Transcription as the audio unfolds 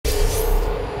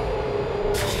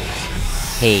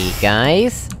Hey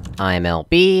guys, I'm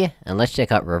LB, and let's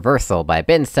check out Reversal by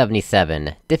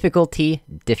Ben77. Difficulty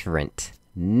different.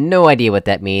 No idea what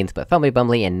that means, but Fumbly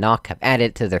Bumbly and Nock have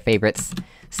added it to their favorites,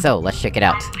 so let's check it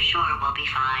out. I'm sure we'll be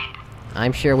fine.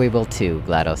 I'm sure we will too,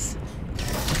 GLaDOS.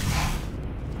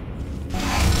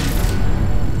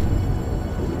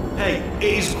 Hey,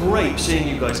 it is great seeing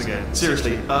you guys again.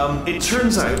 Seriously, it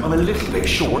turns out I'm a little bit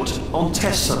short on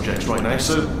test subjects right now,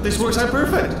 so this works out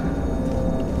perfect.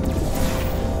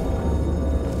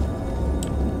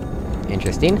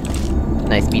 Interesting.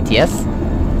 Nice BTS.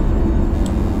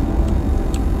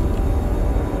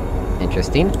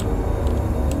 Interesting.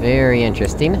 Very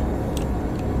interesting.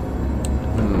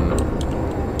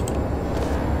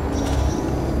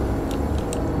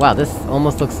 Wow, this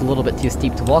almost looks a little bit too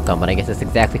steep to walk on, but I guess it's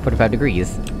exactly 45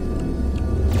 degrees.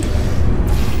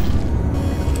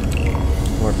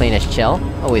 We're playing as Chell.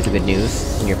 Always a good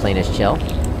news when you're playing as Chell.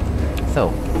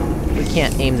 So, we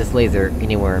can't aim this laser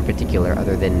anywhere in particular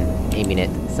other than aiming it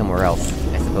somewhere else,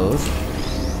 I suppose.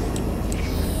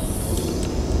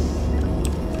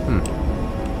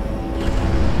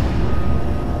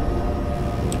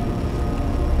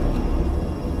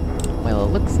 Well,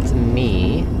 it looks to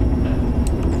me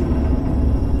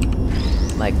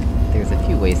like there's a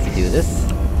few ways to do this.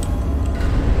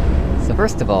 So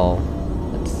first of all,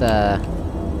 let's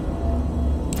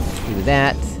do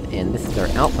that, and this is our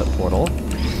output portal.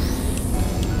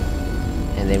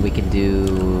 And then we can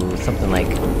do something like,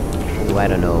 oh, I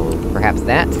don't know, perhaps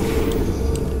that?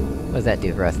 What does that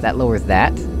do for us? That lowers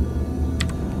that.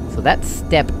 So that's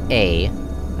step A,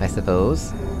 I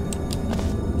suppose.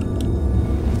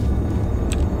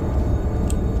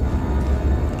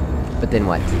 But then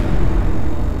what?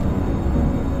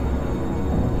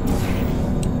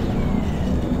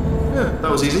 Yeah, that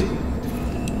was easy.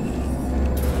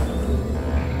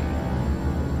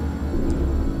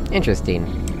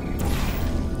 Interesting.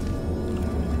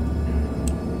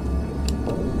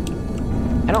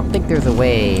 I don't think there's a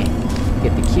way to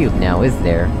get the cube now, is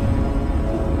there?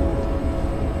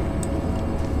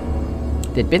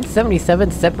 Did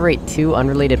Ben77 separate two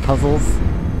unrelated puzzles?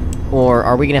 Or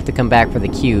are we gonna have to come back for the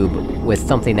cube with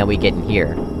something that we get in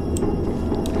here?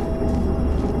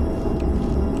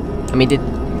 I mean, did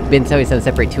Ben77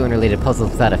 separate two unrelated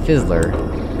puzzles without a fizzler?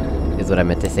 Is what I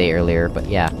meant to say earlier, but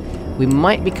yeah. We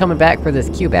might be coming back for this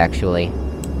cube, actually.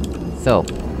 So,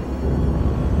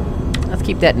 let's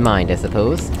keep that in mind, I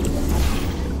suppose.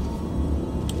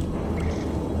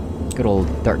 Good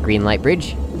old dark green light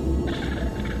bridge.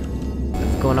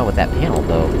 What's going on with that panel,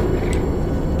 though?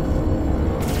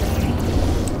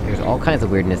 There's all kinds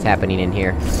of weirdness happening in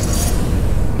here.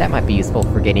 That might be useful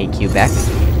for getting a cube back.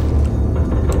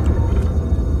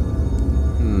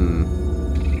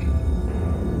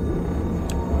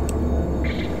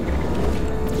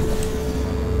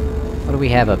 What do we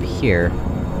have up here?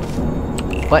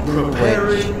 Button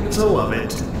Preparing which... to love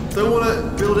it. Don't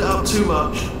wanna build it up too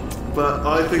much, but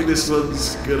I think this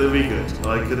one's gonna be good.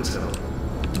 I can tell.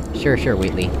 Sure,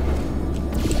 Wheatley.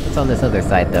 What's on this other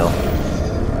side, though?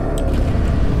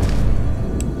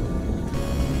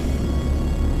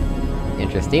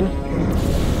 Interesting.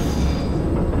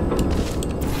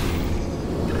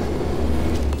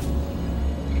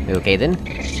 Okay, then.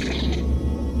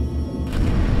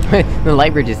 The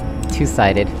light bridge is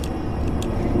two-sided.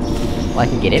 Well, I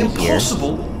can get in here.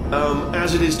 Impossible,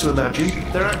 as it is to imagine,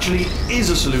 there actually is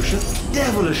a solution,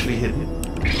 devilishly hidden.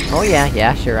 Oh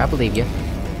yeah, sure, I believe you.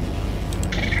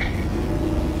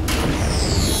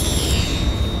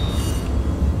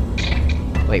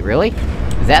 Wait, really?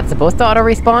 Is that supposed to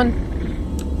auto-respawn?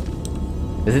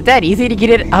 Is it that easy to get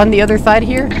it on the other side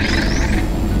here?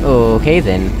 Okay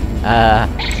then.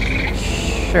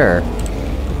 Sure.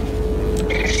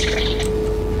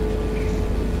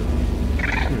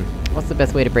 What's the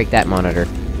best way to break that monitor?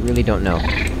 Really don't know.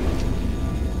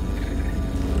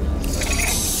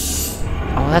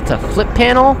 Oh, that's a flip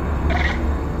panel?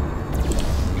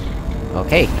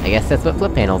 Okay, I guess that's what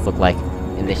flip panels look like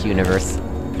in this universe.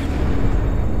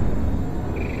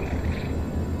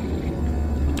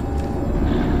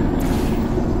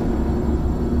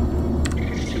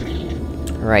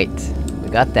 Right, we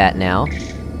got that now.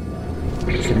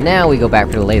 So now we go back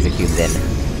for the laser cube then.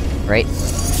 Right?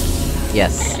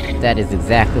 Yes, that is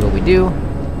exactly what we do.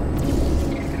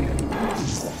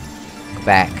 Go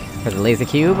back for the laser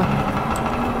cube.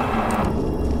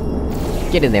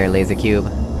 Get in there, laser cube.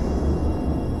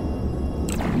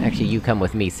 Actually, you come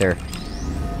with me, sir.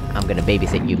 I'm gonna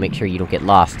babysit you, make sure you don't get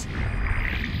lost.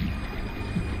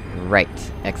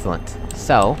 Right, excellent.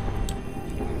 So...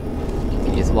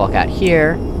 you just walk out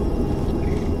here...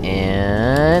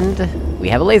 and... we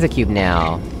have a laser cube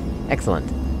now! Excellent.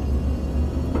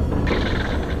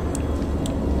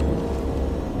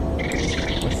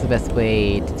 What's the best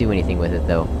way to do anything with it,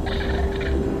 though?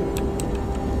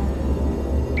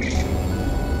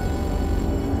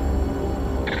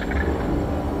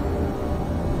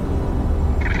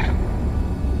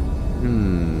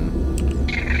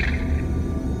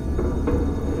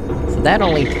 So that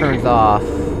only turns off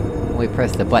when we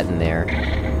press the button there.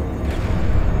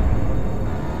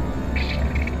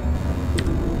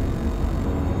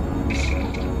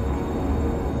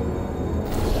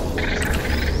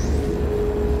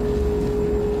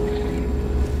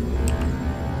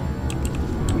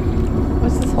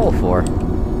 What's this hole for?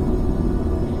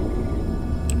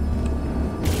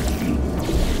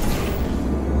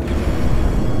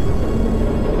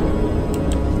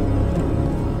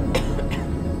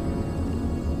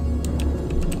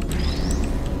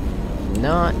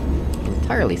 Not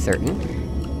entirely certain,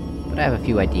 but I have a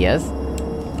few ideas.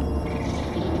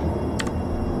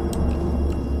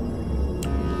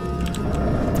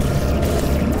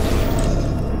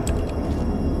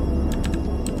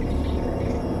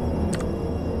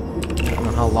 I don't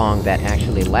know how long that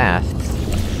actually lasts.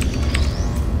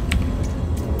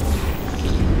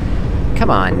 Come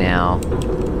on, now.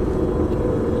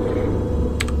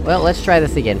 Well, let's try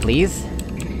this again, please.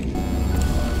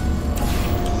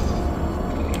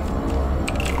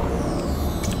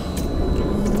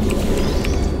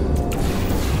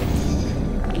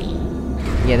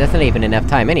 Yeah, that's not even enough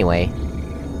time anyway.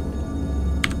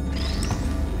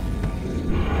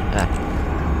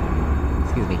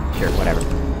 Excuse me. Sure, whatever.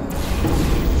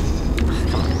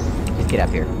 Come on. Just get up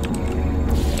here.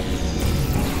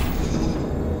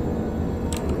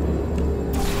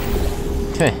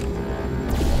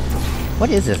 What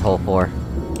is this hole for?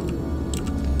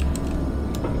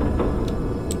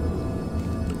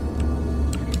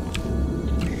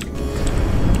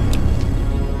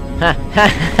 Ha ha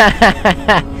ha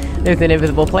ha! There's an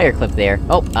invisible player clip there.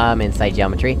 Oh, I'm inside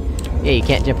geometry. Yeah, you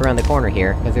can't jump around the corner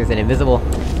here, because there's an invisible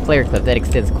player clip that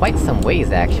extends quite some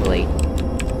ways, actually.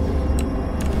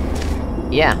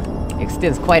 Yeah,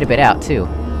 extends quite a bit out, too.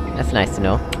 That's nice to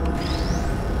know.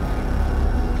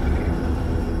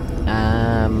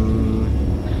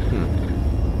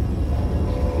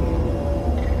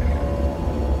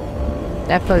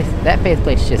 That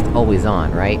faceplate's just always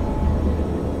on, right?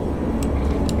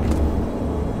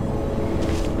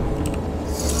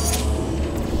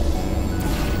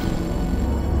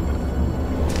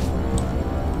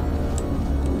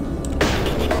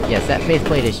 Yes, that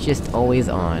faceplate is just always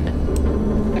on.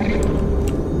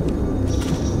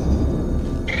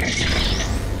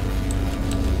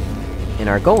 And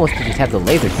our goal is to just have the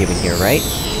laser cube in here, right?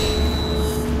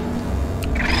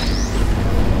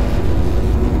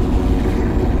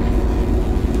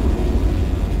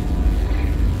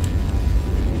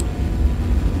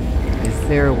 Is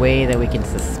there a way that we can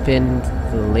suspend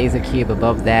the laser cube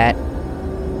above that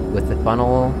with the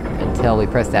funnel until we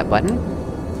press that button?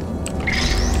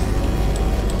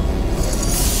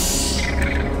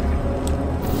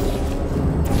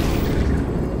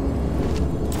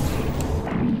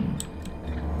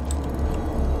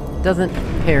 Doesn't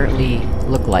apparently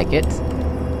look like it.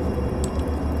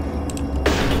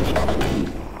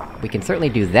 We can certainly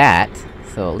do that,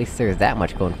 so at least there's that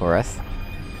much going for us.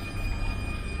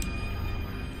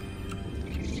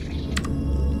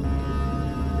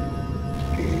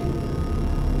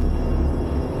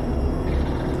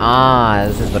 Ah,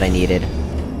 this is what I needed.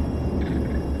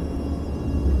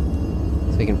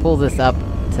 So we can pull this up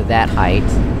to that height.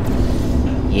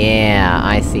 Yeah,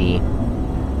 I see.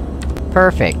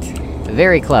 Perfect.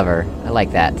 Very clever. I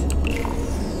like that.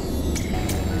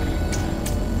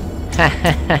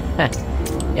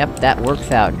 Yep, that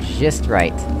works out just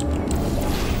right.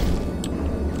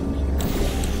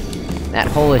 That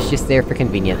hole is just there for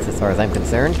convenience, as far as I'm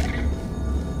concerned.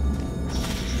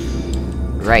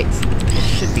 Right. This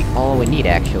should be all we need,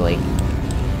 actually.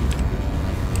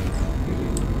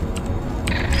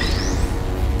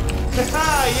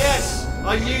 Ah, yes!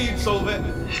 I knew you'd solve it!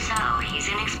 So, he's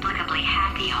inexplicably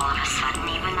happy all of a sudden,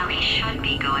 even though he should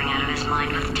be going out of his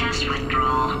mind with test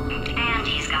withdrawal. And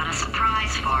he's got a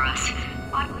surprise for us.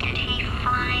 What did he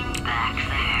find back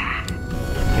there?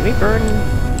 Can we burn?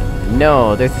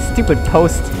 No, there's a stupid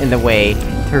post in the way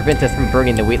to prevent us from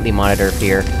burning the Wheatley monitor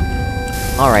here.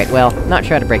 Alright, well, not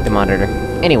sure how to break the monitor.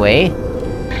 Anyway,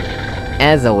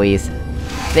 as always,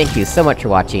 thank you so much for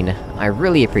watching, I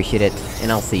really appreciate it,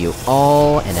 and I'll see you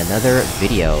all in another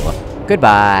video.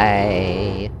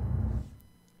 Goodbye!